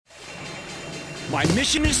My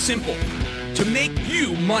mission is simple, to make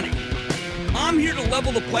you money. I'm here to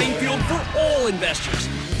level the playing field for all investors.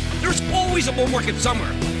 There's always a bull market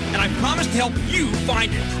somewhere, and I promise to help you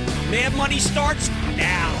find it. Mad Money starts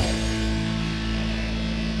now.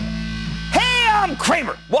 Hey, I'm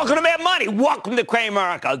Cramer. Welcome to Mad Money. Welcome to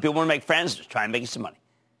Cramer. Other people want to make friends, just try and make some money.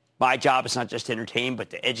 My job is not just to entertain, but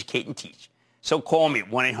to educate and teach. So call me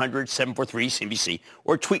at 1-800-743-CNBC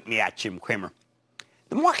or tweet me at Jim Cramer.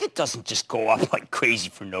 The market doesn't just go up like crazy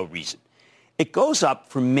for no reason. It goes up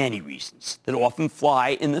for many reasons that often fly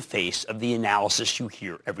in the face of the analysis you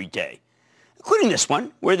hear every day, including this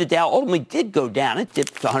one, where the Dow ultimately did go down. It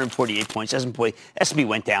dipped to 148 points. S&P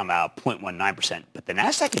went down 0.19%, but the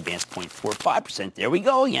Nasdaq advanced 0.45%. There we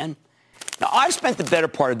go again. Now, I've spent the better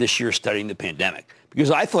part of this year studying the pandemic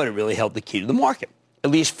because I thought it really held the key to the market,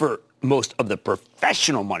 at least for most of the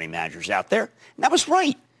professional money managers out there, and that was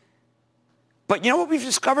right. But you know what we've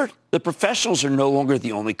discovered? The professionals are no longer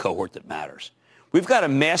the only cohort that matters. We've got a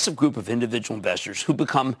massive group of individual investors who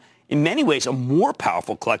become, in many ways, a more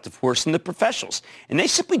powerful collective force than the professionals. And they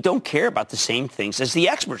simply don't care about the same things as the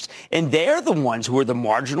experts. And they're the ones who are the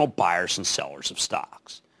marginal buyers and sellers of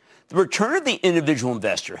stocks. The return of the individual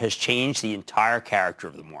investor has changed the entire character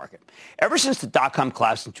of the market. Ever since the dot-com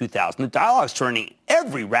collapse in 2000, the dialogue surrounding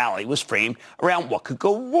every rally was framed around what could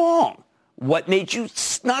go wrong. What made you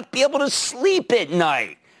not be able to sleep at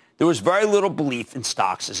night? There was very little belief in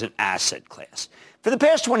stocks as an asset class. For the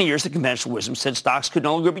past 20 years, the conventional wisdom said stocks could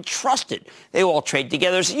no longer be trusted. They all trade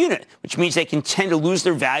together as a unit, which means they can tend to lose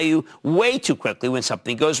their value way too quickly when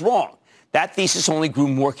something goes wrong. That thesis only grew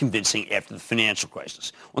more convincing after the financial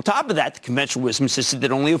crisis. On top of that, the conventional wisdom insisted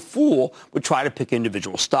that only a fool would try to pick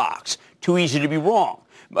individual stocks. Too easy to be wrong.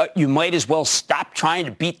 But you might as well stop trying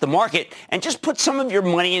to beat the market and just put some of your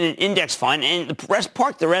money in an index fund and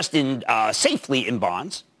park the rest in safely in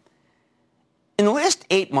bonds. In the last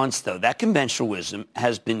 8 months, though, that conventional wisdom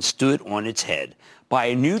has been stood on its head by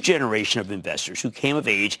a new generation of investors who came of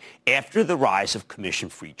age after the rise of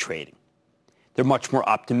commission-free trading. They're much more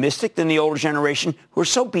optimistic than the older generation who are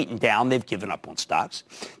so beaten down they've given up on stocks.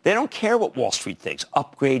 They don't care what Wall Street thinks.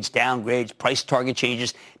 Upgrades, downgrades, price target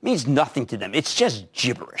changes means nothing to them. It's just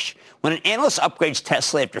gibberish. When an analyst upgrades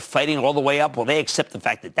Tesla after fighting all the way up, well, they accept the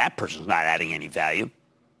fact that that person's not adding any value.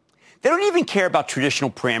 They don't even care about traditional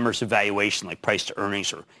parameters of valuation like price to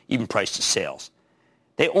earnings or even price to sales.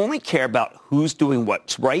 They only care about who's doing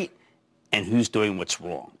what's right and who's doing what's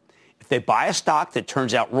wrong. If they buy a stock that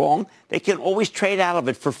turns out wrong, they can always trade out of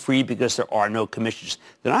it for free because there are no commissions.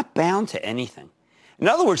 They're not bound to anything. In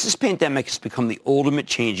other words, this pandemic has become the ultimate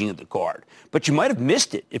changing of the guard. But you might have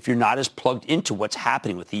missed it if you're not as plugged into what's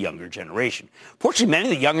happening with the younger generation. Fortunately, many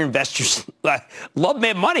of the younger investors love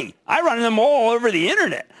Mad Money. I run them all over the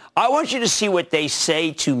internet. I want you to see what they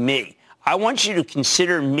say to me. I want you to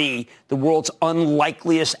consider me the world's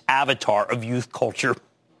unlikeliest avatar of youth culture.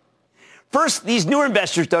 First, these newer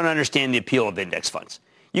investors don't understand the appeal of index funds.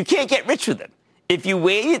 You can't get rich with them. If you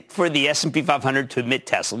waited for the S&P 500 to admit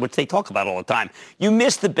Tesla, which they talk about all the time, you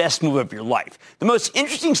miss the best move of your life. The most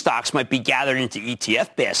interesting stocks might be gathered into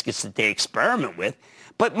ETF baskets that they experiment with,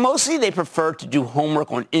 but mostly they prefer to do homework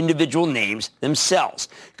on individual names themselves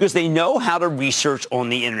because they know how to research on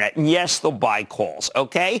the internet. And yes, they'll buy calls,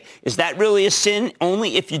 okay? Is that really a sin?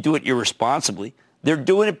 Only if you do it irresponsibly. They're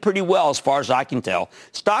doing it pretty well as far as I can tell.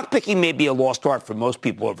 Stock picking may be a lost art for most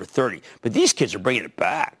people over 30, but these kids are bringing it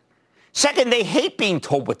back. Second, they hate being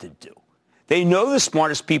told what to do. They know the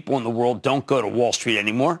smartest people in the world don't go to Wall Street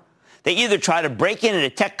anymore. They either try to break in at a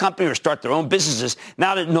tech company or start their own businesses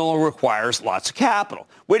now that it no longer requires lots of capital.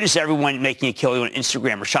 Witness everyone making a killing on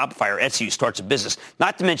Instagram or Shopify or Etsy who starts a business,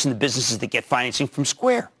 not to mention the businesses that get financing from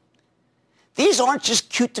Square. These aren't just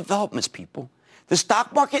cute developments, people. The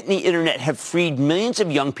stock market and the internet have freed millions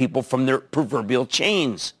of young people from their proverbial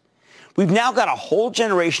chains. We've now got a whole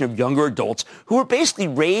generation of younger adults who are basically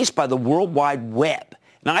raised by the World Wide Web.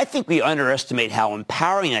 And I think we underestimate how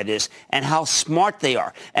empowering that is and how smart they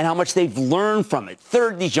are and how much they've learned from it.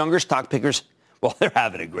 Third, these younger stock pickers, well, they're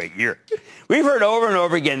having a great year. We've heard over and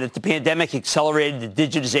over again that the pandemic accelerated the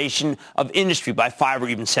digitization of industry by 5 or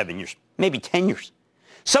even 7 years, maybe 10 years.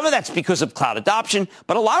 Some of that's because of cloud adoption,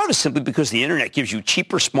 but a lot of it is simply because the internet gives you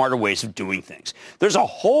cheaper, smarter ways of doing things. There's a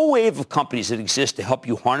whole wave of companies that exist to help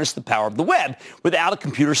you harness the power of the web without a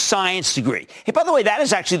computer science degree. Hey, by the way, that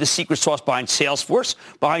is actually the secret sauce behind Salesforce,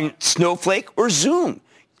 behind Snowflake, or Zoom.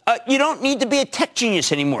 You don't need to be a tech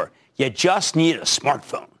genius anymore. You just need a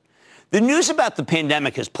smartphone. The news about the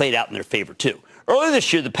pandemic has played out in their favor, too. Earlier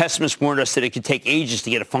this year, the pessimists warned us that it could take ages to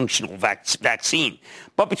get a functional vaccine.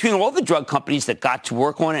 But between all the drug companies that got to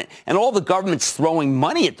work on it and all the governments throwing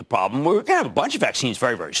money at the problem, we're going to have a bunch of vaccines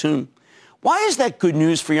very, very soon. Why is that good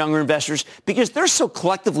news for younger investors? Because they're so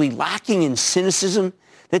collectively lacking in cynicism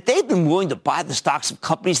that they've been willing to buy the stocks of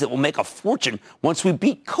companies that will make a fortune once we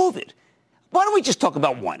beat COVID. Why don't we just talk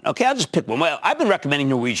about one? Okay, I'll just pick one. Well, I've been recommending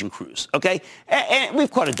Norwegian Cruise, okay? And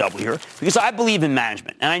we've caught a double here because I believe in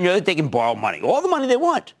management, and I know that they can borrow money, all the money they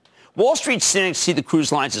want. Wall Street cynics see the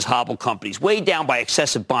cruise lines as hobble companies, weighed down by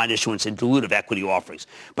excessive bond issuance and dilutive equity offerings.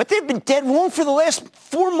 But they've been dead wrong for the last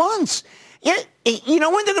 4 months. You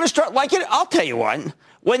know when they're going to start liking it? I'll tell you when.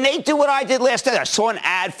 When they do what I did last night. I saw an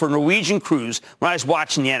ad for Norwegian Cruise when I was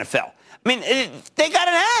watching the NFL. I mean, they got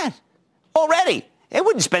an ad already. They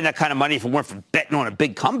wouldn't spend that kind of money if it weren't for betting on a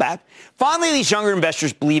big comeback. Finally, these younger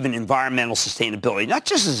investors believe in environmental sustainability, not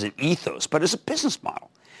just as an ethos, but as a business model.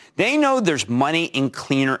 They know there's money in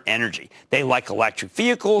cleaner energy. They like electric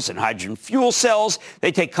vehicles and hydrogen fuel cells.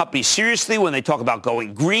 They take companies seriously when they talk about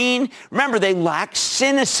going green. Remember, they lack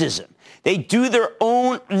cynicism. They do their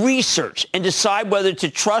own research and decide whether to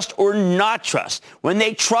trust or not trust. When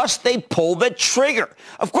they trust, they pull the trigger.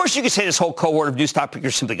 Of course, you could say this whole cohort of new stock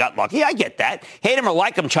pickers simply got lucky. I get that. Hate them or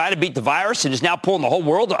like them, China beat the virus and is now pulling the whole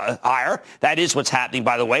world higher. That is what's happening,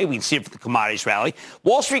 by the way. We can see it for the commodities rally.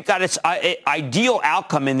 Wall Street got its ideal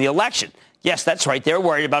outcome in the election. Yes, that's right. They're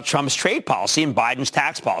worried about Trump's trade policy and Biden's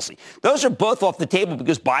tax policy. Those are both off the table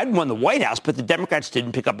because Biden won the White House, but the Democrats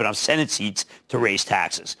didn't pick up enough Senate seats to raise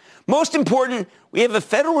taxes. Most important, we have a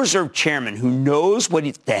Federal Reserve chairman who knows what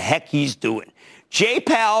the heck he's doing. Jay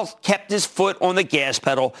Powell kept his foot on the gas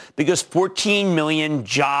pedal because 14 million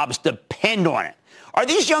jobs depend on it. Are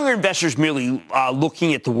these younger investors merely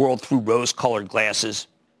looking at the world through rose-colored glasses?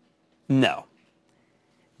 No.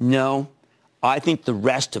 I think the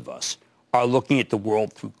rest of us are looking at the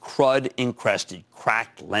world through crud-encrusted,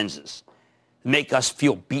 cracked lenses that make us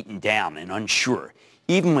feel beaten down and unsure,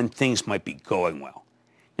 even when things might be going well.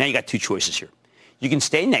 Now you got two choices here. You can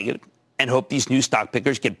stay negative and hope these new stock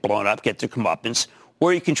pickers get blown up, get their comeuppance,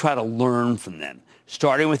 or you can try to learn from them,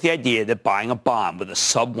 starting with the idea that buying a bond with a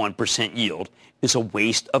sub 1% yield is a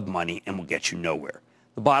waste of money and will get you nowhere.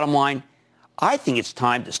 The bottom line, I think it's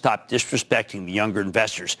time to stop disrespecting the younger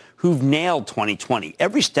investors who've nailed 2020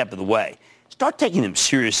 every step of the way. Start taking them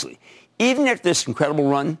seriously. Even after this incredible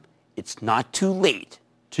run, it's not too late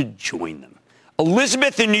to join them.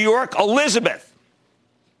 Elizabeth in New York. Elizabeth.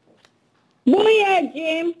 Booyah,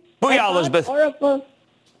 Jim. Booyah, Elizabeth. Oracle.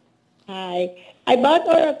 Hi. I bought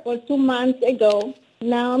Oracle 2 months ago.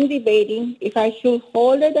 Now I'm debating if I should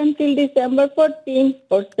hold it until December 14th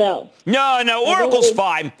or sell. No, Oracle's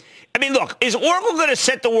fine. I mean, look, is Oracle going to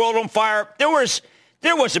set the world on fire? There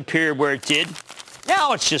was a period where it did.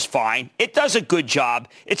 Now it's just fine. It does a good job.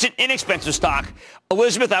 It's an inexpensive stock.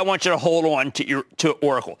 Elizabeth, I want you to hold on to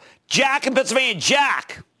Oracle. Jack in Pennsylvania.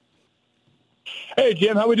 Jack. Hey,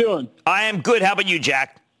 Jim. How we doing? I am good. How about you,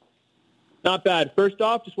 Jack? Not bad. First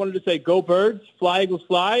off, just wanted to say, go Birds. Fly, Eagles,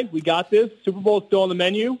 fly. We got this. Super Bowl's still on the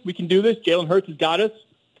menu. We can do this. Jalen Hurts has got us.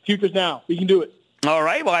 Future's now. We can do it. All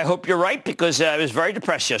right. Well, I hope you're right because I was very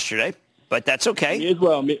depressed yesterday, but that's okay. Me as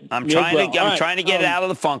well. I'm trying to get out of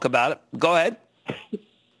the funk about it. Go ahead.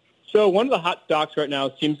 So one of the hot stocks right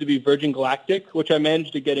now seems to be Virgin Galactic, which I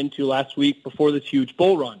managed to get into last week before this huge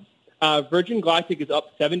bull run. Virgin Galactic is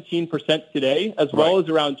up 17% today, as well as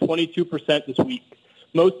around 22% this week,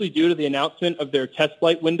 mostly due to the announcement of their test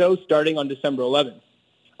flight window starting on December 11th,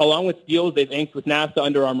 along with deals they've inked with NASA,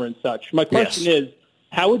 Under Armour, and such. My question is,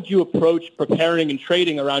 how would you approach preparing and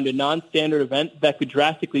trading around a non-standard event that could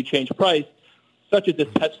drastically change price, such as this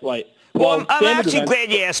test flight? Well, I'm actually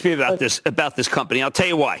glad you asked me about this company. I'll tell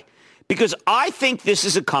you why. Because I think this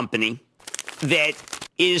is a company that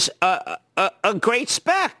is a great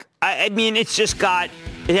spec. I mean, it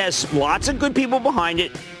has lots of good people behind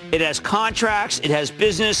it. It has contracts. It has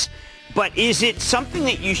business. But is it something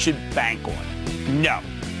that you should bank on? No.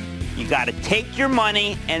 You got to take your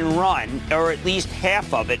money and run, or at least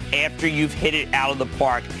half of it, after you've hit it out of the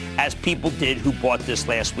park, as people did who bought this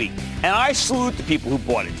last week. And I salute the people who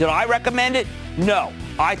bought it. Did I recommend it? No.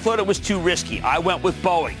 I thought it was too risky. I went with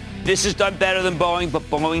Boeing. This has done better than Boeing, but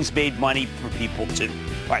Boeing's made money for people too.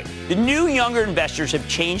 Right. The new younger investors have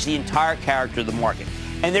changed the entire character of the market,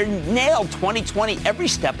 and they're nailed 2020 every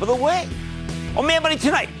step of the way. Oh, man, buddy,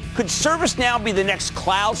 tonight, could ServiceNow be the next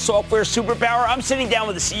cloud software superpower? I'm sitting down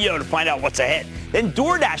with the CEO to find out what's ahead. Then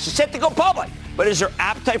DoorDash is set to go public. But is there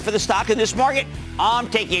appetite for the stock in this market? I'm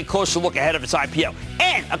taking a closer look ahead of its IPO.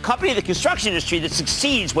 And a company in the construction industry that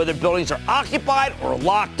succeeds whether buildings are occupied or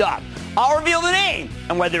locked up. I'll reveal the name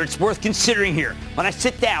and whether it's worth considering here when I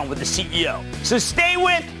sit down with the CEO. So stay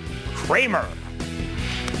with Cramer.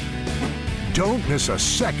 Don't miss a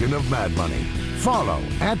second of Mad Money. Follow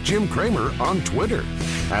 @Jim Cramer on Twitter.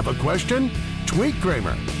 Have a question? Tweet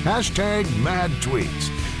Cramer. #MadTweets.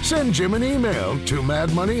 Send Jim an email to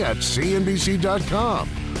madmoney@cnbc.com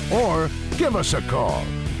or give us a call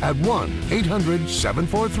at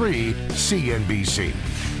 1-800-743-CNBC.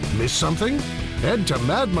 Miss something? Head to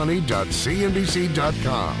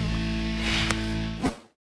madmoney.cnbc.com.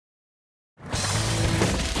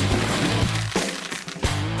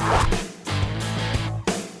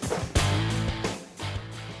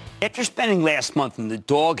 After spending last month in the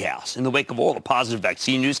doghouse in the wake of all the positive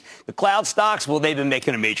vaccine news, the cloud stocks, well, they've been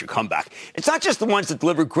making a major comeback. It's not just the ones that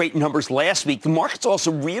delivered great numbers last week. The market's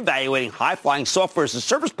also reevaluating high-flying software as a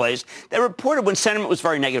service plays that reported when sentiment was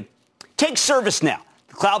very negative. Take ServiceNow,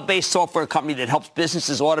 the cloud-based software company that helps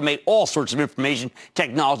businesses automate all sorts of information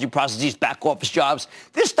technology processes, back-office jobs.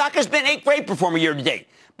 This stock has been a great performer year to date.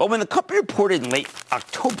 But when the company reported in late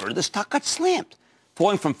October, the stock got slammed,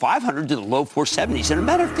 falling from 500 to the low 470s in a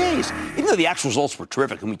matter of days, even though the actual results were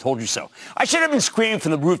terrific, and we told you so. I should have been screaming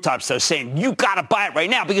from the rooftops, though, saying, you got to buy it right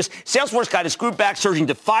now, because Salesforce got its group back, surging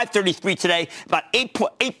to 533 today, about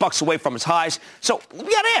 $8 away from its highs. So we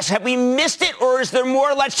got to ask, have we missed it, or is there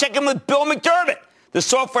more? Let's check in with Bill McDermott, the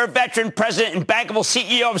software veteran, president, and bankable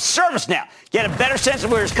CEO of ServiceNow. Get a better sense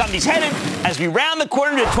of where his company's headed as we round the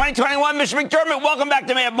corner to 2021. Mr. McDermott, welcome back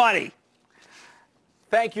to Mad Money.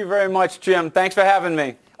 Thank you very much, Jim. Thanks for having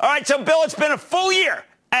me. All right, so, Bill, it's been a full year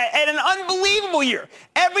and an unbelievable year.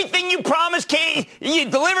 Everything you promised, Kate, you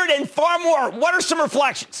delivered and far more. What are some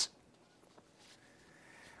reflections?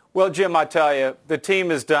 Well, Jim, I tell you, the team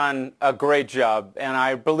has done a great job, and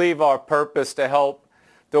I believe our purpose to help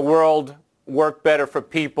the world work better for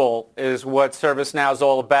people is what ServiceNow is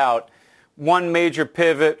all about. One major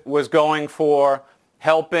pivot was going for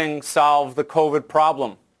helping solve the COVID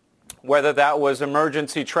problem, whether that was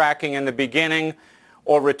emergency tracking in the beginning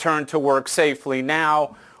or return to work safely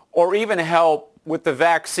now, or even help with the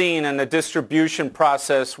vaccine and the distribution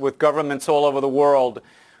process with governments all over the world.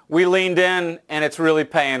 We leaned in, and it's really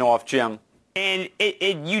paying off, Jim. And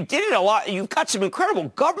you did it a lot. You've got some incredible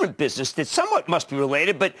government business that somewhat must be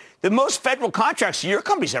related, but the most federal contracts your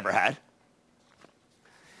company's ever had.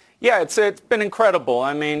 Yeah, it's been incredible.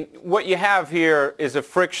 I mean, what you have here is a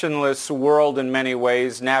frictionless world in many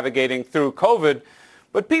ways, navigating through COVID,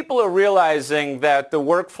 but people are realizing that the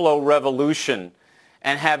workflow revolution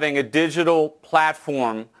and having a digital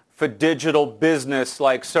platform for digital business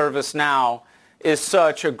like ServiceNow is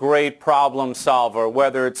such a great problem solver,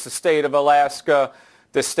 whether it's the state of Alaska,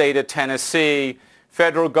 the state of Tennessee,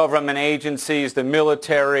 federal government agencies, the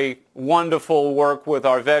military, wonderful work with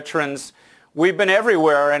our veterans. We've been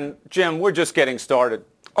everywhere, and, Jim, we're just getting started.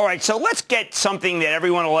 All right, so let's get something that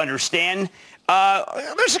everyone will understand.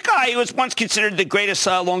 There's a guy who was once considered the greatest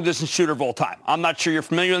long-distance shooter of all time. I'm not sure you're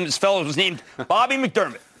familiar with him. This fellow was named Bobby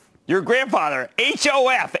McDermott. Your grandfather,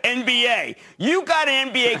 HOF, NBA. You got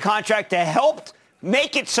an NBA contract to help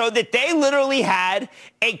make it so that they literally had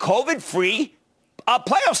a COVID-free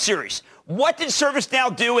playoff series. What did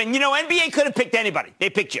ServiceNow do? And, NBA could have picked anybody. They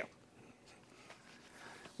picked you.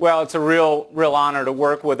 Well, it's a real honor to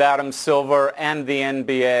work with Adam Silver and the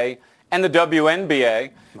NBA and the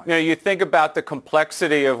WNBA. Right. You think about the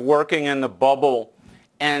complexity of working in the bubble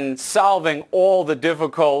and solving all the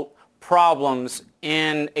difficult problems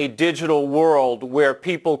in a digital world where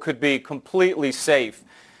people could be completely safe.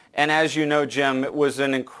 And as you know, Jim, it was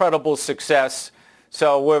an incredible success.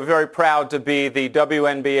 So we're very proud to be the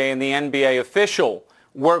WNBA and the NBA official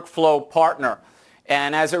workflow partner.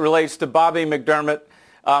 And as it relates to Bobby McDermott,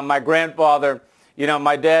 my grandfather,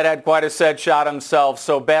 my dad had quite a set shot himself,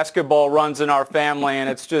 so basketball runs in our family, and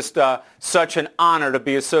it's just such an honor to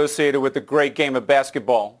be associated with the great game of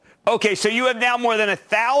basketball. Okay, so you have now more than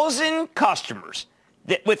 1,000 customers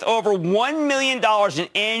with over $1 million in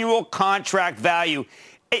annual contract value.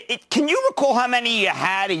 Can you recall how many you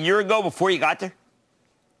had a year ago before you got there?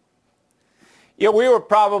 Yeah, we were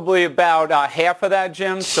probably about half of that,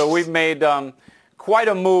 Jim, so we've made quite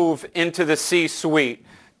a move into the C-suite.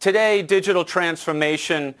 Today, digital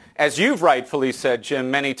transformation, as you've rightfully said, Jim,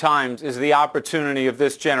 many times, is the opportunity of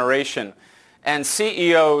this generation. And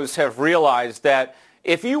CEOs have realized that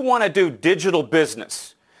if you want to do digital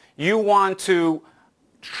business, you want to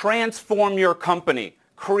transform your company,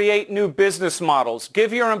 create new business models,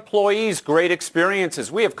 give your employees great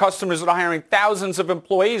experiences. We have customers that are hiring thousands of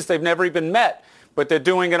employees they've never even met, but they're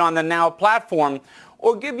doing it on the Now platform.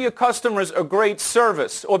 Or give your customers a great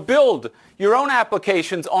service, or build your own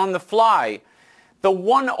applications on the fly. The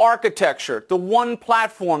one architecture, the one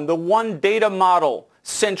platform, the one data model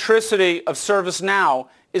centricity of ServiceNow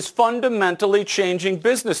is fundamentally changing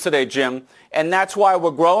business today, Jim. And that's why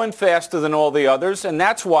we're growing faster than all the others. And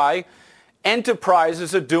that's why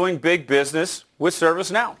enterprises are doing big business with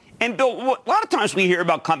ServiceNow. And Bill, a lot of times we hear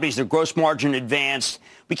about companies, their gross margin advanced.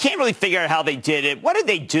 We can't really figure out how they did it. What did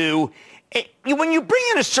they do? When you bring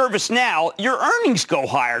in a ServiceNow, your earnings go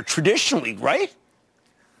higher traditionally, right?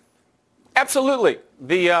 Absolutely.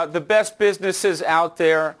 The best businesses out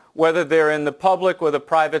there, whether they're in the public or the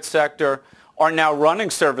private sector, are now running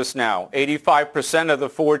ServiceNow. 85% of the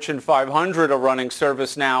Fortune 500 are running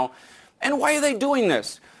ServiceNow. And why are they doing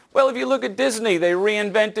this? Well, if you look at Disney, they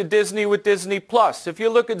reinvented Disney with Disney Plus. If you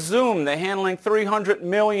look at Zoom, they're handling 300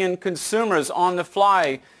 million consumers on the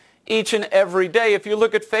fly each and every day. If you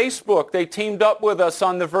look at Facebook, they teamed up with us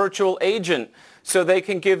on the virtual agent so they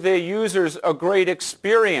can give their users a great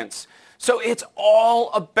experience. So it's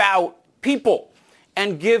all about people,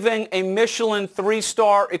 and giving a Michelin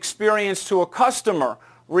 3-star experience to a customer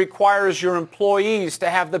requires your employees to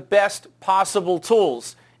have the best possible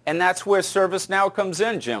tools. And that's where ServiceNow comes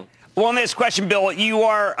in, Jim. Well, next question, Bill. You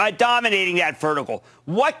are dominating that vertical.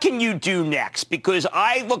 What can you do next? Because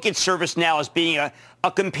I look at ServiceNow as being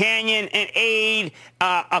a companion, an aid,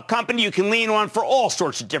 a company you can lean on for all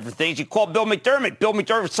sorts of different things. You call Bill McDermott. Bill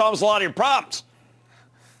McDermott solves a lot of your problems.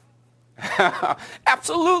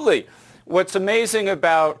 Absolutely. What's amazing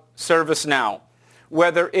about ServiceNow,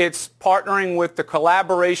 whether it's partnering with the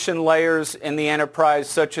collaboration layers in the enterprise,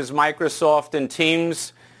 such as Microsoft and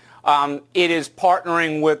Teams, it is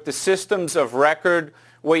partnering with the systems of record,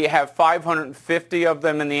 where you have 550 of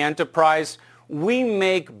them in the enterprise. We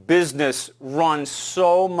make business run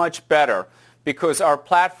so much better because our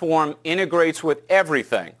platform integrates with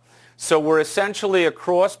everything. So we're essentially a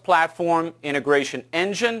cross-platform integration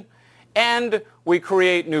engine, and we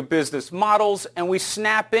create new business models, and we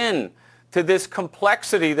snap in to this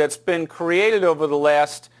complexity that's been created over the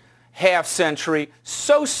last half century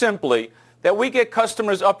so simply that we get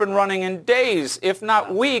customers up and running in days, if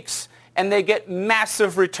not weeks, and they get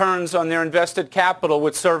massive returns on their invested capital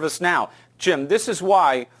with ServiceNow. Jim, this is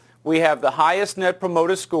why we have the highest Net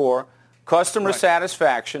Promoter Score, customer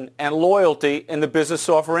satisfaction, and loyalty in the business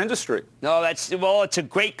software industry. No, it's a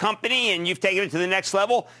great company, and you've taken it to the next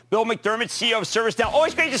level. Bill McDermott, CEO of ServiceNow.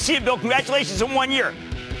 Always great to see you, Bill. Congratulations on 1 year.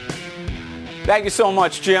 Thank you so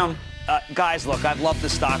much, Jim. Guys, look, I've loved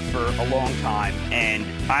this stock for a long time, and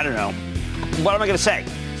I don't know. What am I going to say?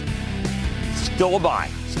 Still a buy.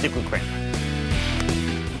 Stick with Cramer.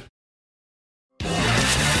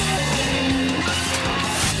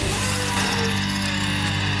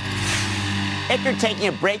 After taking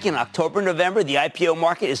a break in October and November, the IPO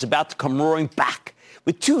market is about to come roaring back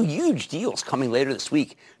with two huge deals coming later this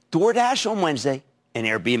week. DoorDash on Wednesday and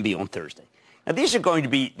Airbnb on Thursday. Now, these are going to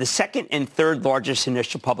be the second and third largest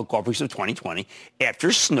initial public offerings of 2020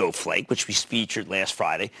 after Snowflake, which we featured last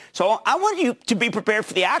Friday. So I want you to be prepared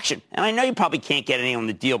for the action. And I know you probably can't get any on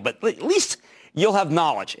the deal, but at least you'll have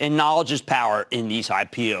knowledge. And knowledge is power in these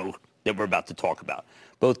IPO that we're about to talk about.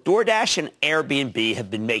 Both DoorDash and Airbnb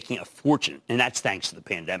have been making a fortune, and that's thanks to the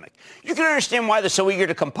pandemic. You can understand why they're so eager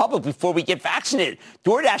to come public before we get vaccinated.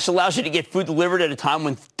 DoorDash allows you to get food delivered at a time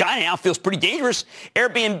when dining out feels pretty dangerous.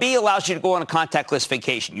 Airbnb allows you to go on a contactless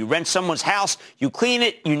vacation. You rent someone's house, you clean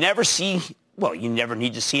it, you never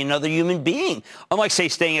need to see another human being. Unlike, say,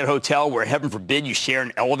 staying at a hotel where, heaven forbid, you share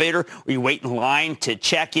an elevator or you wait in line to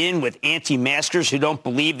check in with anti-maskers who don't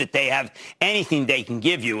believe that they have anything they can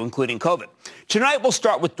give you, including COVID. Tonight, we'll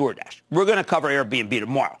start with DoorDash. We're going to cover Airbnb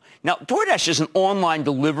tomorrow. Now, DoorDash is an online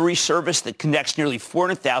delivery service that connects nearly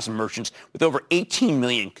 400,000 merchants with over 18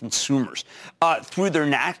 million consumers through their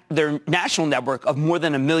national network of more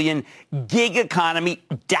than 1 million gig economy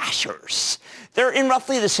dashers. They're in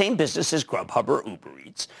roughly the same business as Grubhub or Uber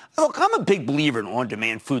Eats. Look, I'm a big believer in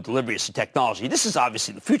on-demand food delivery as a technology. This is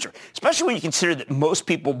obviously the future, especially when you consider that most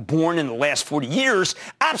people born in the last 40 years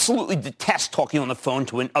absolutely detest talking on the phone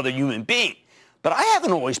to another human being. But I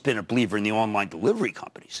haven't always been a believer in the online delivery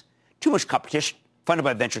companies. Too much competition, funded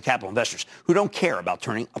by venture capital investors who don't care about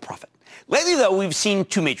turning a profit. Lately, though, we've seen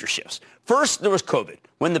two major shifts. First, there was COVID.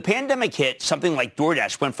 When the pandemic hit, something like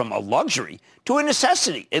DoorDash went from a luxury to a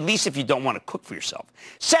necessity, at least if you don't want to cook for yourself.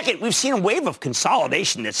 Second, we've seen a wave of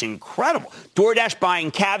consolidation that's incredible. DoorDash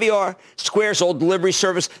buying Caviar, Square's old delivery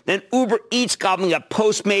service, then Uber Eats gobbling up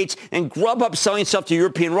Postmates, and Grubhub selling stuff to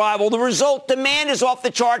European rival. The result, demand is off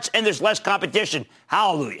the charts and there's less competition.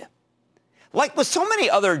 Hallelujah. Like with so many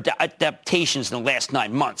other adaptations in the last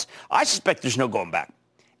 9 months, I suspect there's no going back.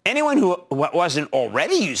 Anyone who wasn't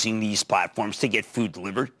already using these platforms to get food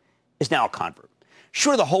delivered is now a convert.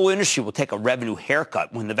 Sure, the whole industry will take a revenue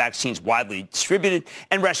haircut when the vaccine's widely distributed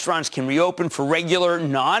and restaurants can reopen for regular,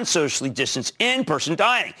 non-socially distanced in-person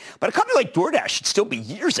dining. But a company like DoorDash should still be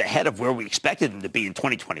years ahead of where we expected them to be in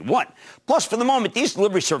 2021. Plus, for the moment, these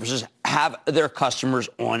delivery services have their customers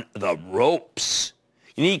on the ropes.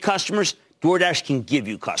 You need customers? DoorDash can give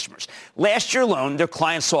you customers. Last year alone, their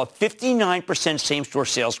clients saw a 59% same-store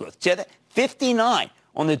sales growth. See that? 59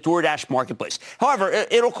 on the DoorDash marketplace. However,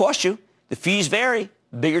 it'll cost you. The fees vary.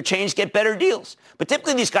 Bigger chains get better deals. But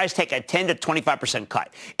typically, these guys take a 10 to 25%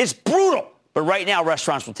 cut. It's brutal. But right now,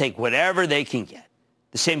 restaurants will take whatever they can get.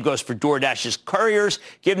 The same goes for DoorDash's couriers.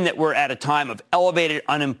 Given that we're at a time of elevated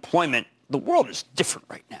unemployment, the world is different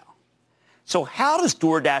right now. So how does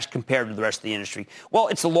DoorDash compare to the rest of the industry? Well,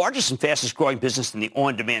 it's the largest and fastest growing business in the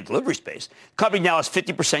on-demand delivery space. The company now has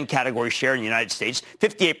 50% category share in the United States,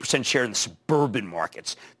 58% share in the suburban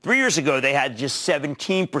markets. 3 years ago, they had just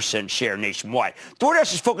 17% share nationwide.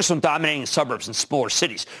 DoorDash is focused on dominating the suburbs and smaller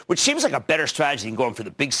cities, which seems like a better strategy than going for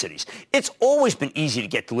the big cities. It's always been easy to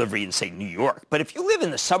get delivery in, say, New York. But if you live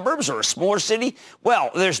in the suburbs or a smaller city, well,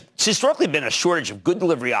 there's historically been a shortage of good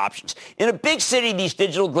delivery options. In a big city, these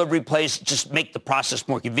digital delivery plays just make the process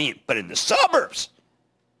more convenient. But in the suburbs,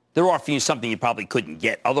 they're offering you something you probably couldn't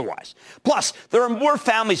get otherwise. Plus, there are more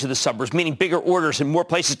families in the suburbs, meaning bigger orders and more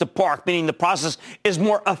places to park, meaning the process is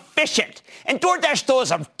more efficient. And DoorDash still has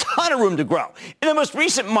a ton of room to grow. In the most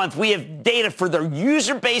recent month, we have data for their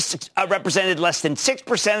user base represented less than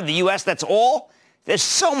 6% of the U.S. That's all. There's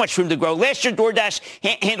so much room to grow. Last year, DoorDash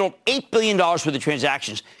handled $8 billion worth of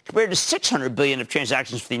transactions compared to $600 billion of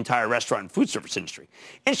transactions for the entire restaurant and food service industry.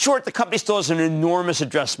 In short, the company still has an enormous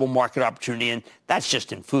addressable market opportunity, and that's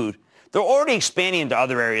just in food. They're already expanding into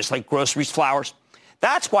other areas like groceries, flowers.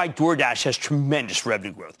 That's why DoorDash has tremendous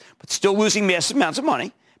revenue growth, but still losing massive amounts of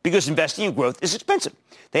money because investing in growth is expensive.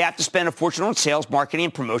 They have to spend a fortune on sales, marketing,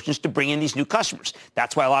 and promotions to bring in these new customers.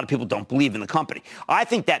 That's why a lot of people don't believe in the company. I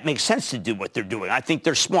think that makes sense to do what they're doing. I think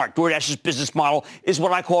they're smart. DoorDash's business model is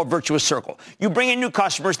what I call a virtuous circle. You bring in new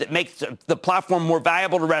customers that make the platform more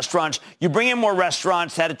valuable to restaurants. You bring in more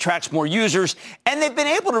restaurants, that attracts more users. And they've been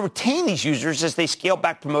able to retain these users as they scale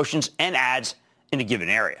back promotions and ads in a given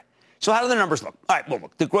area. So how do the numbers look? All right, well,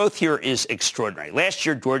 look, the growth here is extraordinary. Last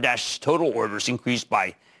year, DoorDash's total orders increased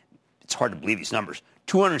by, it's hard to believe these numbers,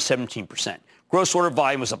 217%. Gross order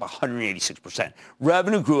volume was up 186%.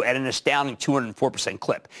 Revenue grew at an astounding 204%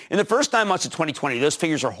 clip. In the first 9 months of 2020, those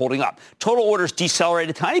figures are holding up. Total orders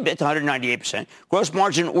decelerated a tiny bit to 198%. Gross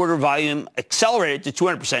margin order volume accelerated to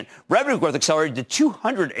 200%. Revenue growth accelerated to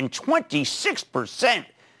 226%.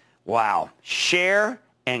 Wow. Share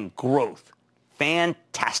and growth.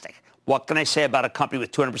 Fantastic. What can I say about a company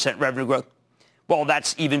with 200% revenue growth? Well,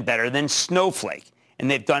 that's even better than Snowflake. And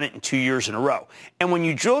they've done it in 2 years in a row. And when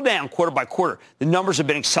you drill down quarter by quarter, the numbers have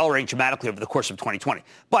been accelerating dramatically over the course of 2020.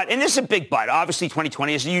 But, and this is a big but, obviously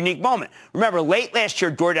 2020 is a unique moment. Remember, late last year,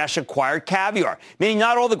 DoorDash acquired Caviar, meaning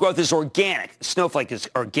not all the growth is organic. Snowflake is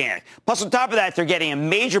organic. Plus, on top of that, they're getting a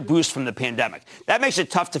major boost from the pandemic. That makes it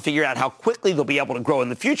tough to figure out how quickly they'll be able to grow in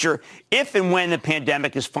the future if and when the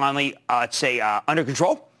pandemic is finally, under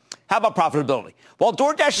control. How about profitability? While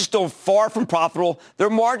DoorDash is still far from profitable, their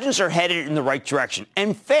margins are headed in the right direction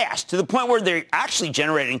and fast, to the point where they're actually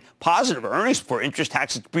generating positive earnings before interest,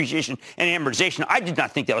 taxes, depreciation, and amortization. I did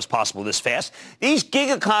not think that was possible this fast. These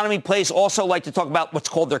gig economy plays also like to talk about what's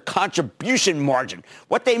called their contribution margin,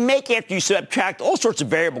 what they make after you subtract all sorts of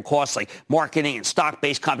variable costs like marketing and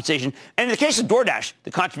stock-based compensation. And in the case of DoorDash,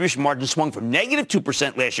 the contribution margin swung from negative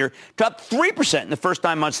 2% last year to up 3% in the first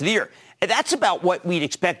 9 months of the year. And that's about what we'd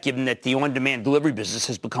expect, given that the on-demand delivery business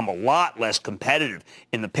has become a lot less competitive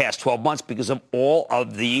in the past 12 months because of all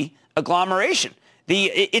of the agglomeration.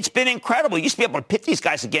 It's been incredible. You used to be able to pit these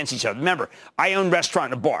guys against each other. Remember, I own a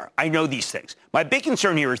restaurant and a bar. I know these things. My big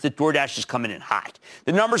concern here is that DoorDash is coming in hot.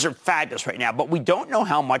 The numbers are fabulous right now, but we don't know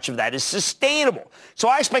how much of that is sustainable. So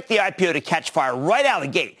I expect the IPO to catch fire right out of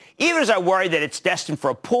the gate, even as I worry that it's destined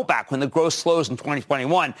for a pullback when the growth slows in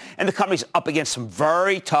 2021 and the company's up against some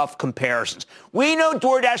very tough comparisons. We know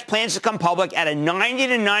DoorDash plans to come public at a $90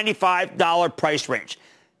 to $95 price range.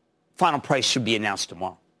 Final price should be announced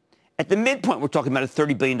tomorrow. At the midpoint, we're talking about a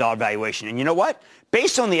 $30 billion valuation. And you know what?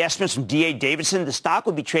 Based on the estimates from D.A. Davidson, the stock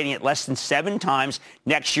would be trading at less than 7 times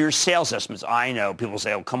next year's sales estimates. I know. People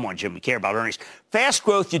say, oh, come on, Jim, we care about earnings. Fast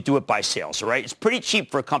growth, you do it by sales, all right? It's pretty cheap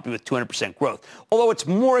for a company with 200% growth, although it's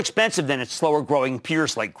more expensive than its slower-growing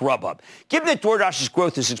peers like Grubhub. Given that DoorDash's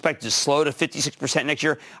growth is expected to slow to 56% next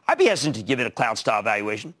year, I'd be hesitant to give it a cloud-style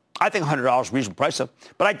valuation. I think $100 is a reasonable price, though,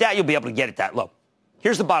 but I doubt you'll be able to get it that low.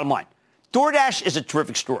 Here's the bottom line. DoorDash is a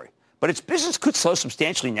terrific story. but its business could slow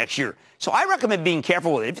substantially next year. So I recommend being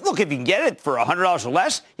careful with it. Look, if you can get it for $100 or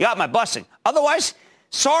less, you got my blessing. Otherwise,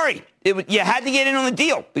 sorry, you had to get in on the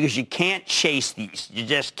deal because you can't chase these. You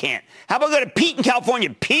just can't. How about go to Pete in California?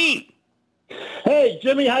 Pete. Hey,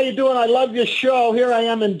 Jimmy, how you doing? I love your show. Here I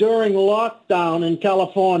am enduring lockdown in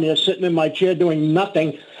California, sitting in my chair doing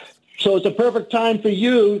nothing. So it's a perfect time for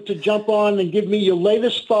you to jump on and give me your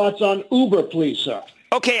latest thoughts on Uber, please, sir.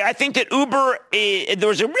 Okay, I think that Uber, there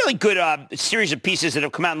was a really good series of pieces that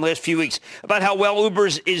have come out in the last few weeks about how well Uber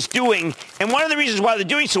is doing. And one of the reasons why they're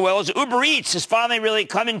doing so well is Uber Eats has finally really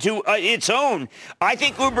come into its own. I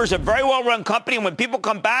think Uber is a very well-run company. And when people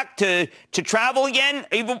come back to travel again,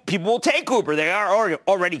 people will take Uber. They are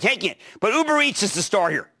already taking it. But Uber Eats is the star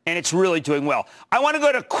here, and it's really doing well. I want to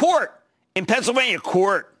go to Court in Pennsylvania.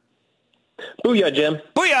 Court. Booyah, Jim.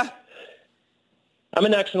 Booyah. I'm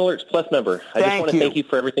an Action Alerts Plus member. I just want to thank you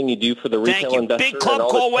for everything you do for the retail investor. Big club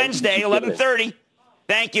call Wednesday, 11:30.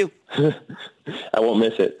 Thank you. I won't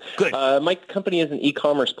miss it. Good. My company is an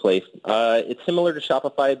e-commerce place. It's similar to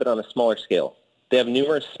Shopify, but on a smaller scale. They have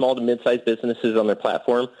numerous small to mid-sized businesses on their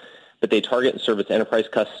platform, but they target and service enterprise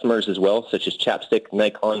customers as well, such as Chapstick,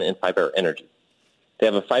 Nikon, and 5-Hour Energy. They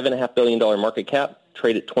have a $5.5 billion market cap,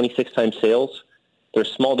 trade at 26 times sales. Their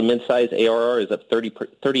small to mid-size ARR is up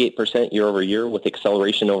 38% year over year with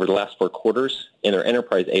acceleration over the last 4 quarters, and their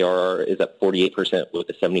enterprise ARR is up 48% with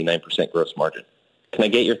a 79% gross margin. Can I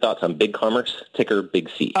get your thoughts on Big Commerce, ticker Big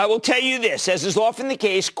C? I will tell you this. As is often the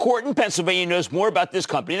case, Court in Pennsylvania knows more about this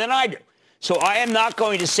company than I do. So I am not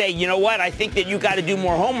going to say, you know what, I think that you got to do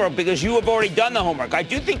more homework because you have already done the homework. I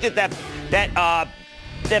do think that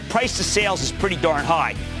price to sales is pretty darn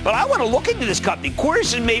high. But I want to look into this company. Court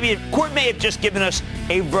may have just given us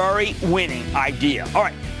a very winning idea. All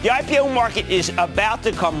right, the IPO market is about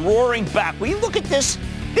to come roaring back. When you look at this,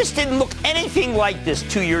 this didn't look anything like this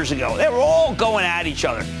 2 years ago. They were all going at each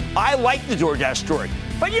other. I like the DoorDash story.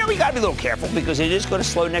 But, we got to be a little careful because it is going to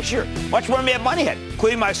slow next year. Watch more me at Money Head,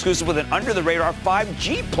 including my exclusive with an under-the-radar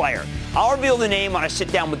 5G player. I'll reveal the name when I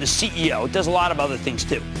sit down with the CEO. It does a lot of other things,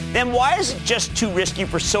 too. Then why is it just too risky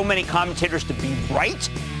for so many commentators to be right?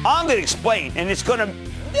 I'm going to explain, and it's going to,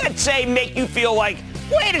 let's say, make you feel like,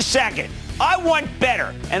 wait a second, I want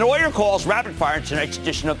better. And all your calls rapid fire in tonight's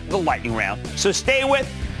edition of the Lightning Round. So stay with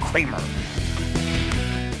Cramer.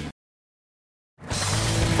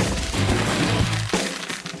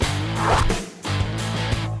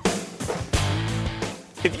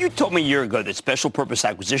 If you told me a year ago that special purpose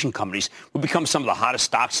acquisition companies would become some of the hottest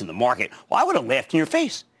stocks in the market, well, I would have laughed in your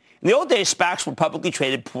face. In the old days, SPACs were publicly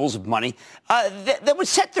traded pools of money that would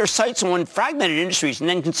set their sights on fragmented industries and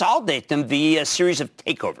then consolidate them via a series of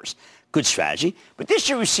takeovers. Good strategy. But this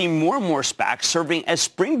year, we've seen more and more SPACs serving as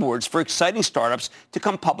springboards for exciting startups to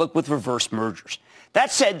come public with reverse mergers.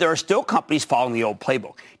 That said, there are still companies following the old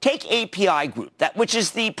playbook. Take API Group, which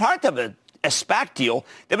is the product of a SPAC deal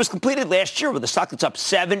that was completed last year with a stock that's up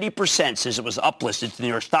 70% since it was uplisted to the New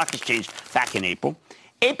York Stock Exchange back in April.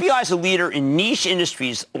 API is a leader in niche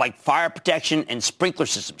industries like fire protection and sprinkler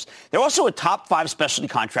systems. They're also a top 5 specialty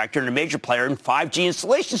contractor and a major player in 5G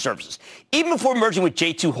installation services. Even before merging with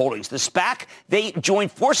J2 Holdings, the SPAC they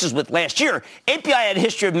joined forces with last year, API had a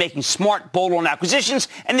history of making smart, bolt-on acquisitions,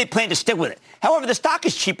 and they plan to stick with it. However, the stock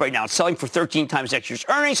is cheap right now. It's selling for 13 times next year's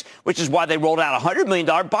earnings, which is why they rolled out a $100 million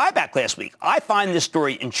buyback last week. I find this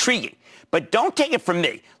story intriguing. But don't take it from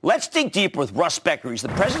me. Let's dig deeper with Russ Becker. He's the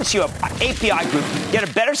president and CEO of API Group. Get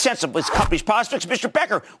a better sense of his company's prospects. Mr.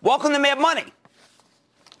 Becker, welcome to Mad Money.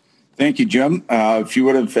 Thank you, Jim. If you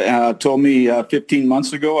would have told me 15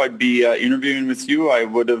 months ago I'd be interviewing with you, I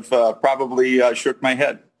would have probably shook my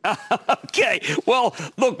head. Okay. Well,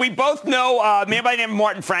 look, we both know a man by the name of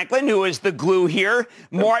Martin Franklin, who is the glue here.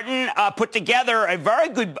 Martin put together a very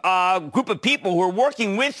good group of people who are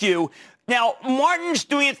working with you. Now, Martin's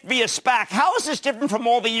doing it via SPAC. How is this different from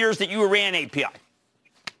all the years that you ran API?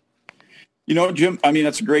 You know, Jim, I mean,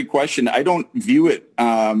 that's a great question. I don't view it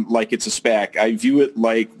like it's a SPAC. I view it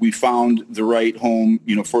like we found the right home,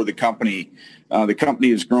 for the company. The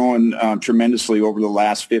company has grown tremendously over the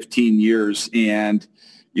last 15 years. And,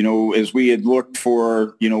 as we had looked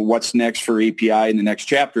for, what's next for API in the next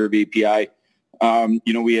chapter of API,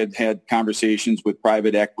 we had conversations with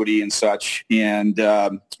private equity and such. And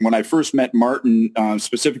when I first met Martin,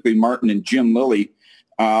 specifically Martin and Jim Lilly,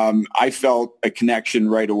 I felt a connection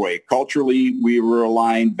right away. Culturally, we were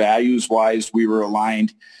aligned. Values-wise, we were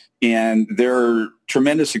aligned. And their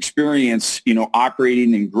tremendous experience,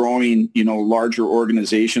 operating and growing, larger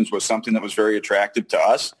organizations was something that was very attractive to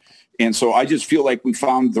us. And so I just feel like we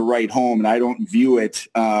found the right home, and I don't view it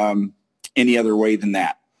any other way than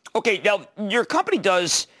that. Okay, now your company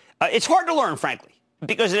does It's hard to learn, frankly,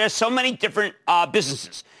 because there's so many different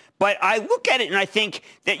businesses. But I look at it and I think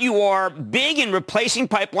that you are big in replacing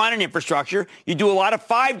pipeline and infrastructure. You do a lot of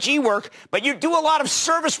 5G work, but you do a lot of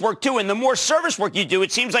service work too. And the more service work you do,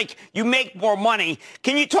 it seems like you make more money.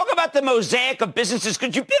 Can you talk about the mosaic of businesses?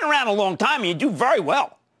 Because you've been around a long time and you do very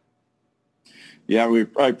well. Yeah,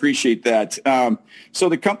 I appreciate that. So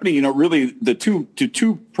the company, really the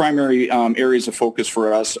two primary areas of focus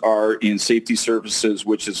for us are in safety services,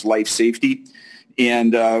 which is life safety.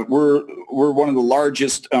 And we're one of the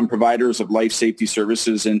largest providers of life safety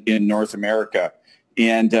services in North America.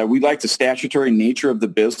 And we like the statutory nature of the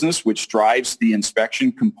business, which drives the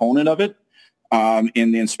inspection component of it.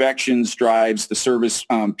 And the inspections drives the service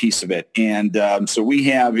piece of it. And so we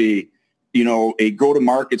have a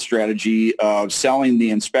go-to-market strategy of selling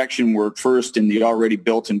the inspection work first in the already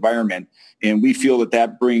built environment. And we feel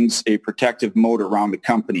that brings a protective moat around the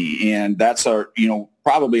company. And that's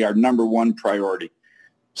probably our number one priority.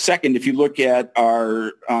 Second, if you look at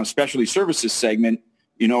our specialty services segment,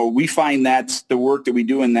 we find that the work that we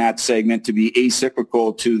do in that segment to be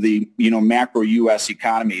acyclical to the, macro U.S.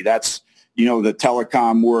 economy. That's, the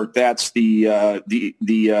telecom work. That's the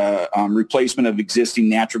replacement of existing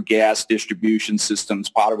natural gas distribution systems,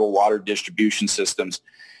 potable water distribution systems.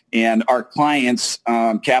 And our clients'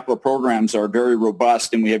 capital programs are very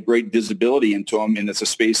robust, and we have great visibility into them. And it's a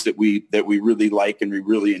space that we really like and we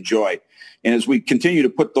really enjoy. And as we continue to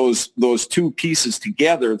put those two pieces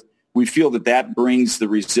together, we feel that brings the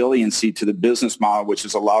resiliency to the business model, which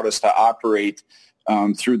has allowed us to operate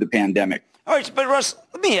through the pandemic. All right, but Russ,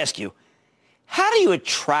 let me ask you. How do you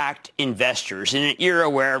attract investors in an era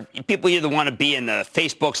where people either want to be in the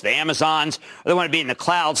Facebooks, the Amazons, or they want to be in the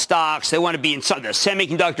cloud stocks, they want to be in some of the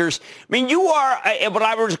semiconductors? I mean, you are what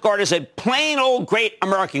I would regard as a plain old great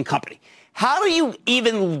American company. How do you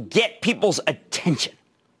even get people's attention?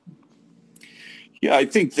 Yeah, I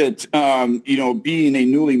think that, being a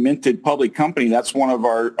newly minted public company, that's one of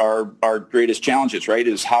our greatest challenges, right,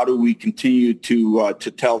 is how do we continue to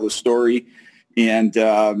tell the story and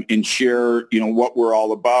share, what we're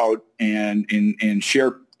all about and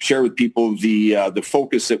share with people the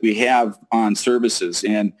focus that we have on services.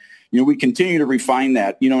 And, we continue to refine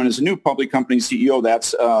that, and as a new public company CEO,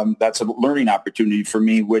 that's a learning opportunity for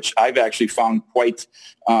me, which I've actually found quite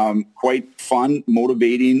fun,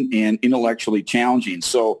 motivating, and intellectually challenging.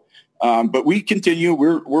 So, but we continue,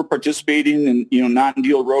 we're participating in,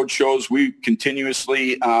 non-deal road shows. We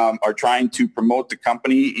continuously are trying to promote the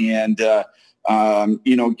company and,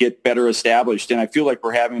 get better established. And I feel like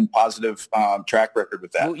we're having a positive track record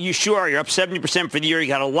with that. Well, you sure are. You're up 70% for the year. You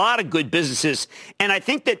got a lot of good businesses. And I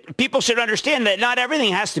think that people should understand that not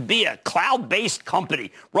everything has to be a cloud-based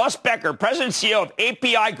company. Russ Becker, President and CEO of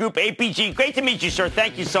API Group, APG. Great to meet you, sir.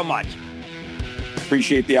 Thank you so much.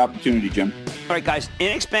 Appreciate the opportunity, Jim. All right, guys,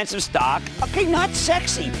 inexpensive stock. Okay, not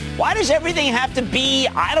sexy. Why does everything have to be,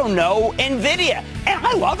 I don't know, NVIDIA? And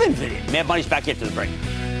I love NVIDIA. Mad Money's back after the break.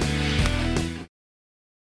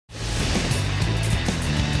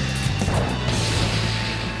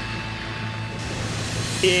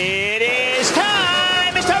 It is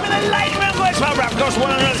time. It's time for the lightning round.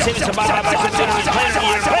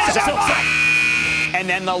 And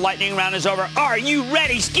then the lightning round is over. Are you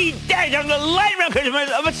ready? Ski daddy on the lightning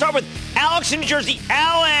round. Let's start with Alex in New Jersey.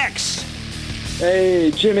 Alex.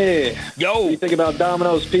 Hey, Jimmy. Yo. What do you think about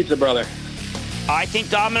Domino's Pizza, brother? I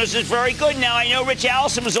think Domino's is very good. Now, I know Rich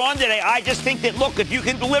Allison was on today. I just think that, look, if you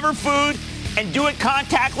can deliver food and do it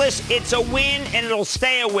contactless, it's a win, and it'll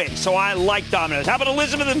stay a win. So I like Domino's. How about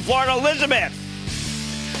Elizabeth in Florida? Elizabeth.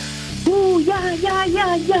 Ooh, yeah.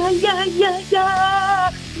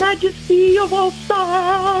 Majesty of all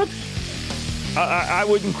stars. I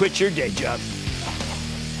wouldn't quit your day job.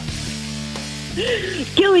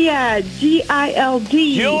 Gilead,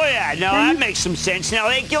 G-I-L-D. Gilead. Now, that makes some sense. Now,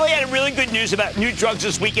 Gilead had really good news about new drugs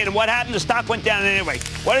this weekend. And what happened? The stock went down anyway.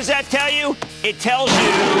 What does that tell you? It tells you...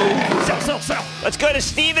 Sell. Let's go to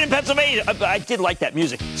Steven in Pennsylvania. I did like that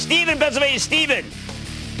music. Steven in Pennsylvania. Steven.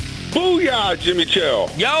 Booyah, Jimmy Chill.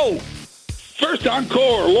 Yo. First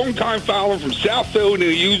encore, long-time follower from South Philly and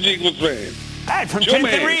a huge Eagles fan. Hey, from Joe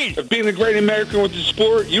Timothy Reed. If being a great American with the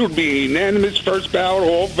sport, you would be a unanimous first ballot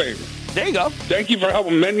Hall of Famer. There you go. Thank you for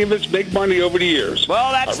helping many of us make money over the years.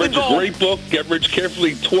 Well, that's the goal. I read your great book, Get Rich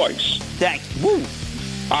Carefully, twice. Thanks. Woo.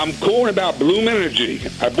 I'm calling about Bloom Energy.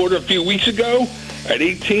 I bought it a few weeks ago at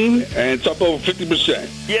 18, and it's up over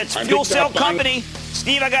 50%. Yeah, it's a fuel cell company.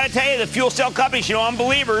 Steve, I got to tell you, the fuel cell companies, I'm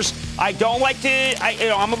believers. I don't like to,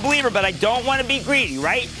 I'm a believer, but I don't want to be greedy,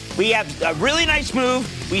 right? We have a really nice move.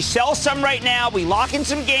 We sell some right now. We lock in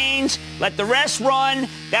some gains. Let the rest run.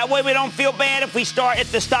 That way we don't feel bad if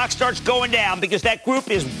the stock starts going down, because that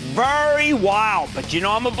group is very wild. But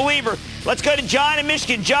I'm a believer. Let's go to John in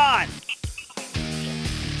Michigan. John.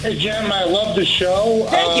 Hey, Jim, I love the show.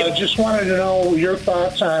 Thank you. Just wanted to know your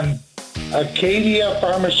thoughts on Acadia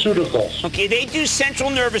Pharmaceuticals. Okay, they do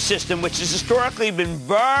central nervous system, which has historically been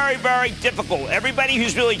very, very difficult. Everybody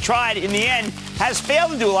who's really tried, in the end, has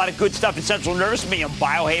failed to do a lot of good stuff in central nervous system,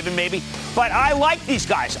 Biohaven maybe. But I like these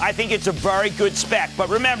guys. I think it's a very good spec. But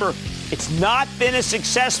remember, it's not been a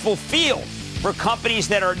successful field for companies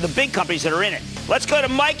that are the big companies that are in it. Let's go to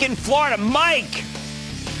Mike in Florida. Mike.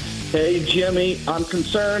 Hey, Jimmy, I'm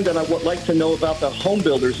concerned, and I would like to know about the home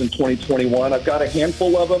builders in 2021. I've got a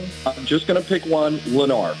handful of them. I'm just going to pick one,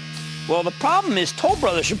 Lennar. Well, the problem is Toll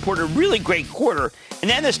Brothers reported a really great quarter, and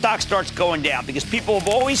then the stock starts going down because people have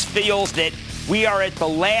always feels that we are at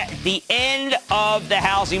the end of the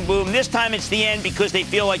housing boom. This time it's the end because they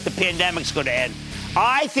feel like the pandemic's going to end.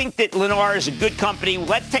 I think that Lennar is a good company.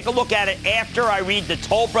 Let's take a look at it after I read the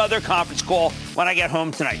Toll Brother conference call when I get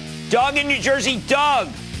home tonight. Doug in New Jersey. Doug.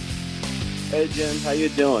 Hey, Jim. How you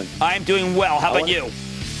doing? I'm doing well. How about you?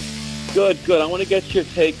 Good. I want to get your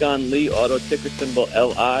take on Li Auto, ticker symbol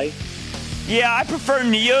LI. Yeah, I prefer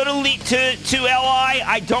NIO to LI.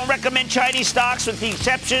 I don't recommend Chinese stocks with the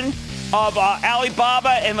exception of Alibaba.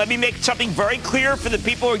 And let me make something very clear for the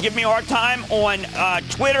people who give me a hard time on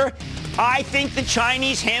Twitter. I think the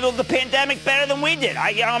Chinese handled the pandemic better than we did.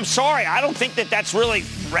 I'm sorry. I don't think that that's really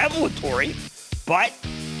revelatory. But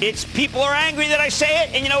people are angry that I say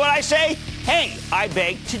it. And you know what I say? Hey, I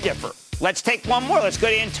beg to differ. Let's take one more. Let's go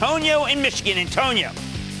to Antonio in Michigan. Antonio.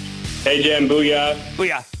 Hey, Jim. Booyah.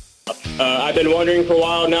 Booyah. I've been wondering for a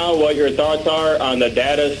while now what your thoughts are on the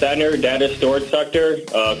data storage sector,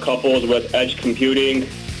 coupled with edge computing,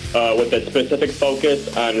 with a specific focus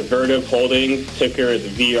on Vertiv Holdings, ticker is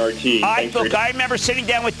VRT. I remember sitting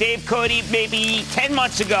down with Dave Cody maybe 10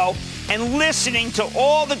 months ago and listening to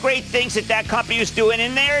all the great things that company was doing,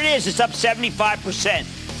 and there it is. It's up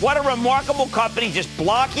 75%. What a remarkable company, just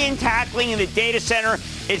blocking and tackling in the data center.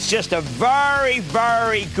 It's just a very,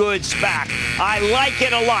 very good SPAC. I like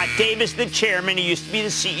it a lot. Dave is the chairman. He used to be the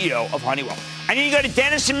CEO of Honeywell. I need to go to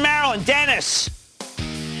Dennis in Maryland. Dennis.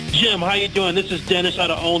 Jim, how you doing? This is Dennis out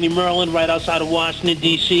of Olney, Maryland, right outside of Washington,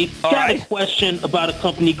 D.C. Got a question about a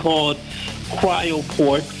company called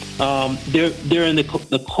Cryoport. They're in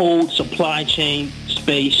the cold supply chain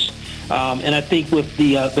space. And I think with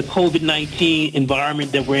the COVID-19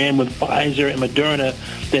 environment that we're in with Pfizer and Moderna,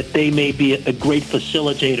 that they may be a great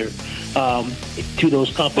facilitator to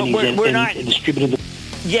those companies and distributing them.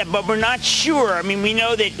 Yeah, but we're not sure. I mean, we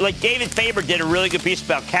know that, like David Faber did a really good piece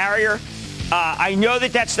about Carrier. I know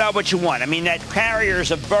that that's not what you want. I mean, that Carrier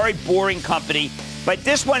is a very boring company. But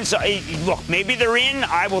this one's, look, maybe they're in.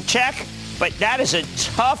 I will check. But that is a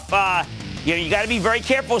tough, you got to be very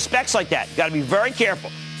careful with specs like that. You got to be very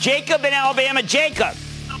careful. Jacob in Alabama. Jacob.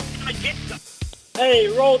 Hey,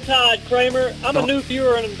 roll tide, Cramer. I'm a new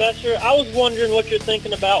viewer and investor. I was wondering what you're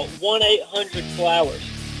thinking about 1-800-Flowers.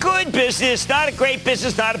 Good business, not a great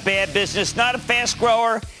business, not a bad business, not a fast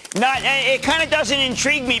grower. It kind of doesn't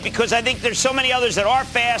intrigue me because I think there's so many others that are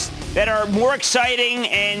fast, that are more exciting,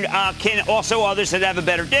 and can also others that have a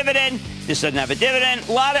better dividend. This doesn't have a dividend.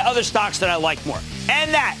 A lot of other stocks that I like more.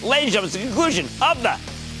 And that, ladies and gentlemen, is the conclusion of the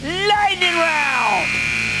Lightning Round.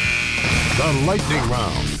 The Lightning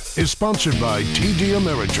Round is sponsored by TD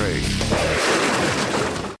Ameritrade.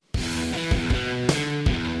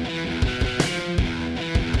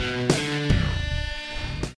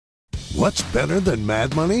 What's better than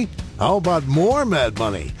Mad Money? How about more Mad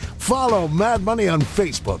Money? Follow Mad Money on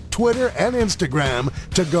Facebook, Twitter, and Instagram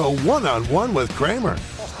to go one-on-one with Cramer.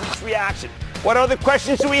 Reaction. What other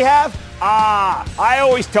questions do we have? I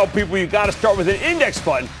always tell people you got to start with an index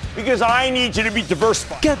fund because I need you to be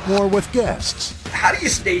diversified. Get more with guests. How do you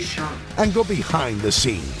stay sharp? And go behind the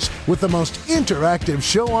scenes with the most interactive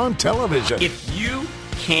show on television. If you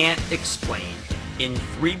can't explain in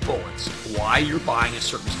 3 bullets why you're buying a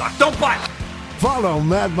certain stock, don't buy it. Follow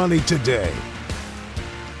Mad Money today.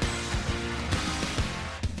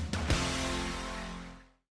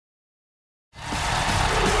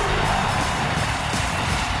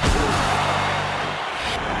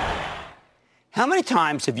 How many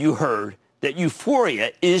times have you heard that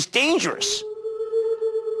euphoria is dangerous?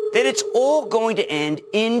 That it's all going to end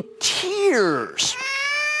in tears.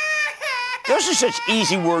 Those are such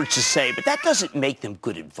easy words to say, but that doesn't make them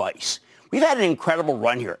good advice. We've had an incredible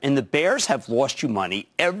run here, and the Bears have lost you money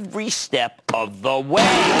every step of the way.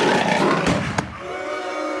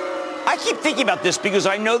 I keep thinking about this because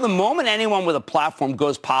I know the moment anyone with a platform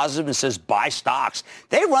goes positive and says buy stocks,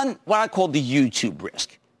 they run what I call the YouTube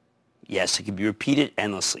risk. Yes, it can be repeated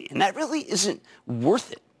endlessly, and that really isn't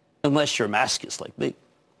worth it unless you're a masochist like me.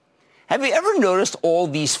 Have you ever noticed all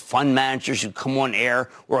these fund managers who come on air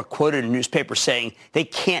or are quoted in a newspaper saying they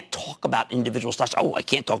can't talk about individual stocks? Oh, I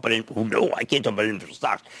can't talk about it. Oh, no, I can't talk about individual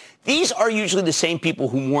stocks. These are usually the same people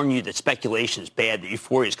who warn you that speculation is bad, that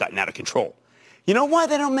euphoria has gotten out of control. You know why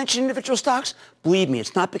they don't mention individual stocks? Believe me,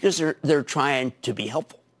 it's not because they're trying to be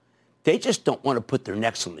helpful. They just don't want to put their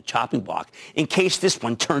necks on the chopping block in case this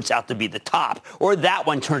one turns out to be the top or that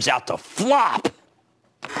one turns out to flop.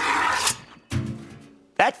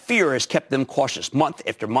 That fear has kept them cautious month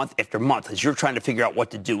after month after month as you're trying to figure out what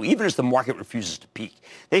to do, even as the market refuses to peak.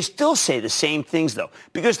 They still say the same things, though,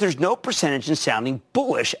 because there's no percentage in sounding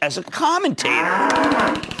bullish as a commentator.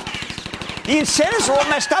 The incentives are all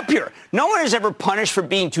messed up here. No one is ever punished for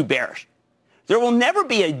being too bearish. There will never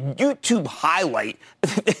be a YouTube highlight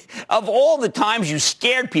of all the times you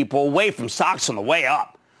scared people away from stocks on the way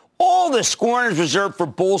up. All the scorn is reserved for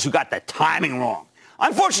bulls who got the timing wrong.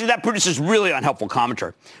 Unfortunately, that produces really unhelpful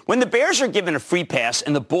commentary. When the bears are given a free pass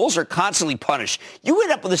and the bulls are constantly punished, you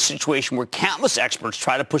end up with a situation where countless experts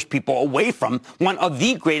try to push people away from one of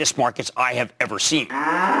the greatest markets I have ever seen.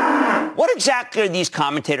 What exactly are these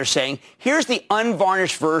commentators saying? Here's the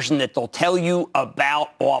unvarnished version that they'll tell you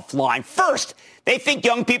about offline. First, they think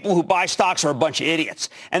young people who buy stocks are a bunch of idiots.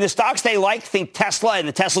 And the stocks they like think Tesla and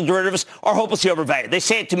the Tesla derivatives are hopelessly overvalued. They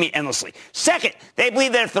say it to me endlessly. Second, they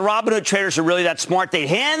believe that if the Robinhood traders are really that smart, they'd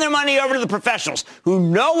hand their money over to the professionals who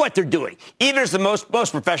know what they're doing, even as the most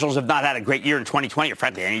professionals have not had a great year in 2020, or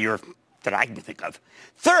frankly, any year that I can think of.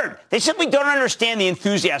 Third, they simply don't understand the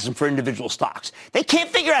enthusiasm for individual stocks. They can't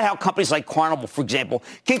figure out how companies like Carnival, for example,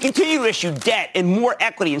 can continue to issue debt and more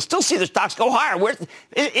equity and still see their stocks go higher.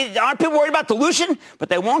 Aren't people worried about dilution? But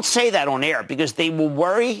they won't say that on air because they will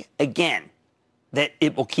worry, again, that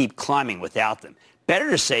it will keep climbing without them.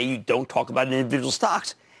 Better to say you don't talk about individual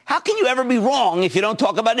stocks. How can you ever be wrong if you don't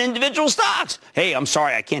talk about individual stocks? Hey, I'm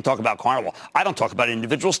sorry, I can't talk about Carnival. I don't talk about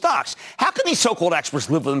individual stocks. How can these so-called experts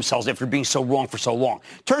live with themselves after being so wrong for so long?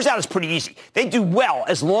 Turns out it's pretty easy. They do well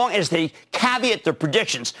as long as they caveat their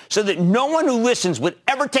predictions so that no one who listens would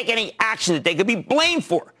ever take any action that they could be blamed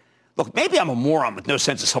for. Look, maybe I'm a moron with no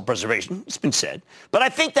sense of self-preservation. It's been said. But I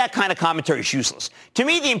think that kind of commentary is useless. To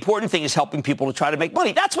me, the important thing is helping people to try to make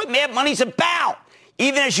money. That's what Mad Money's about.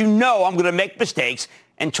 Even as you know, I'm going to make mistakes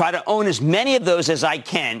and try to own as many of those as I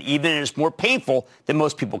can, even if it's more painful than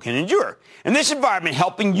most people can endure. In this environment,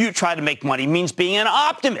 helping you try to make money means being an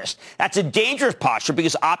optimist. That's a dangerous posture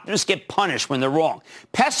because optimists get punished when they're wrong.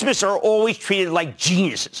 Pessimists are always treated like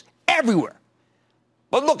geniuses, everywhere.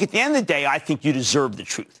 But look, at the end of the day, I think you deserve the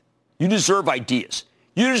truth. You deserve ideas.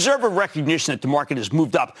 You deserve a recognition that the market has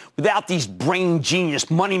moved up without these brain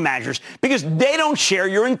genius money managers because they don't share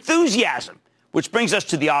your enthusiasm. Which brings us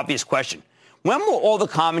to the obvious question. When will all the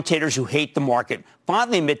commentators who hate the market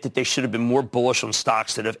finally admit that they should have been more bullish on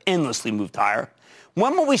stocks that have endlessly moved higher?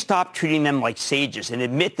 When will we stop treating them like sages and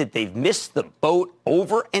admit that they've missed the boat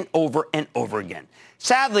over and over and over again?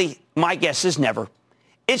 Sadly, my guess is never.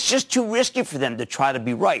 It's just too risky for them to try to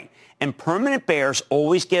be right. And permanent bears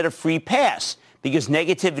always get a free pass because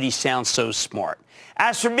negativity sounds so smart.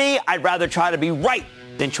 As for me, I'd rather try to be right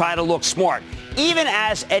than try to look smart, even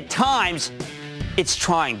as at times it's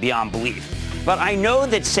trying beyond belief. But I know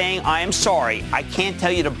that saying I am sorry, I can't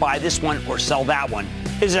tell you to buy this one or sell that one,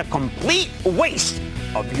 is a complete waste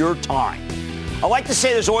of your time. I like to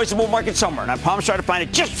say there's always a bull market somewhere, and I promise to try to find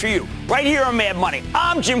it just for you, right here on Mad Money.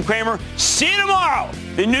 I'm Jim Cramer. See you tomorrow.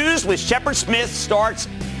 The news with Shepard Smith starts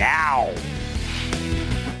now.